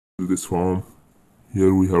this form.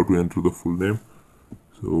 Here we have to enter the full name.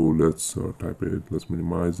 So let's type it. Let's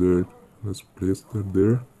minimize it. Let's place that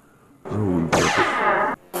there. Now we'll type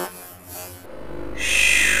it.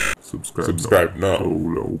 Subscribe now. So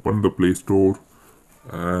we'll open the Play Store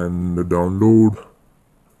and download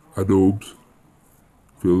Adobe's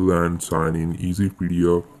Fill and Sign in Easy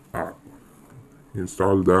PDF app.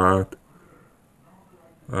 Install that,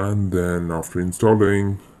 and then after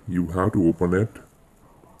installing, you have to open it.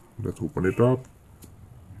 Let's open it up,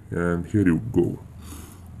 and here you go.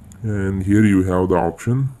 And here you have the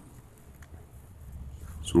option.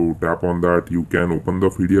 So tap on that. You can open the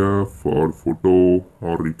PDF or photo,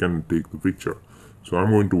 or you can take the picture. So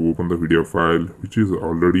I'm going to open the PDF file, which is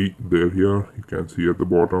already there here. You can see at the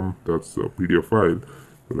bottom, that's a PDF file.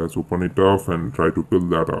 So let's open it up and try to fill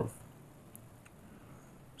that up.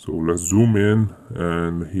 So let's zoom in,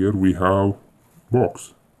 and here we have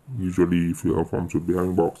box. Usually if your form should be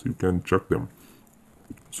having box, you can check them.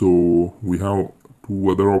 So we have two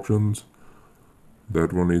other options.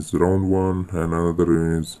 That one is round one and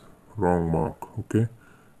another is wrong mark. Okay,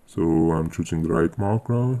 so I'm choosing the right mark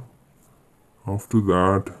now. After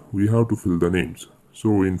that, we have to fill the names.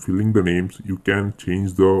 So in filling the names, you can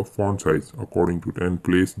change the font size according to it and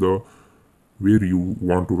place the where you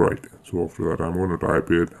want to write. So after that, I'm going to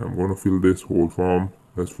type it. I'm going to fill this whole form.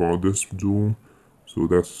 That's for this zoom. So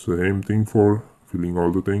that's the same thing for filling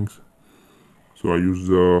all the things. So I use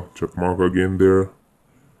the check mark again there.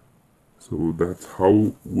 So that's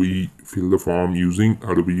how we fill the form using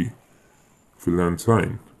Adobe Fill and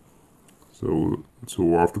Sign.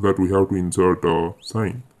 So after that, we have to insert a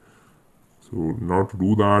sign. So now to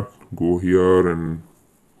do that, go here and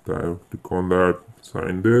click on that,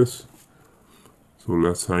 sign this. So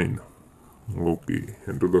let's sign. Okay,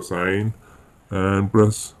 enter the sign and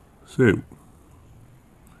press save.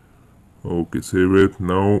 Okay, save it.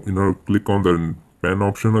 Now click on the pen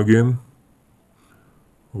option again.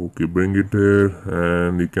 Okay, bring it here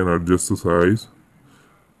and you can adjust the size.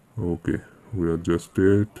 Okay, we adjust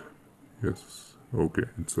it. Yes, okay,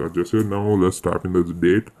 it's adjusted. Now let's type in the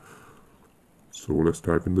date. So let's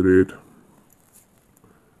type in the date.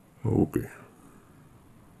 Okay,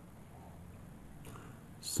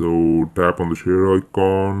 so tap on the share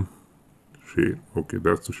icon. Share. Okay,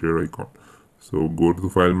 that's the share icon. So go to the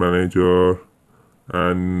file manager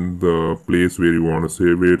and the place where you want to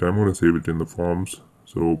save it. I'm going to save it in the forms.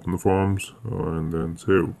 So open the forms and then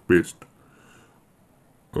save, paste.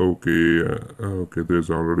 Okay, okay, there's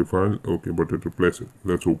already file. Okay, but it replace it.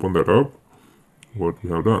 Let's open that up. What we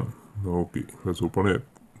have done. Okay, let's open it.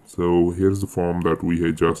 So here's the form that we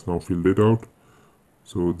had just now filled it out.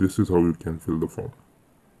 So this is how you can fill the form.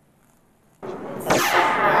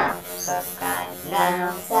 Subscribe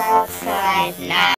now.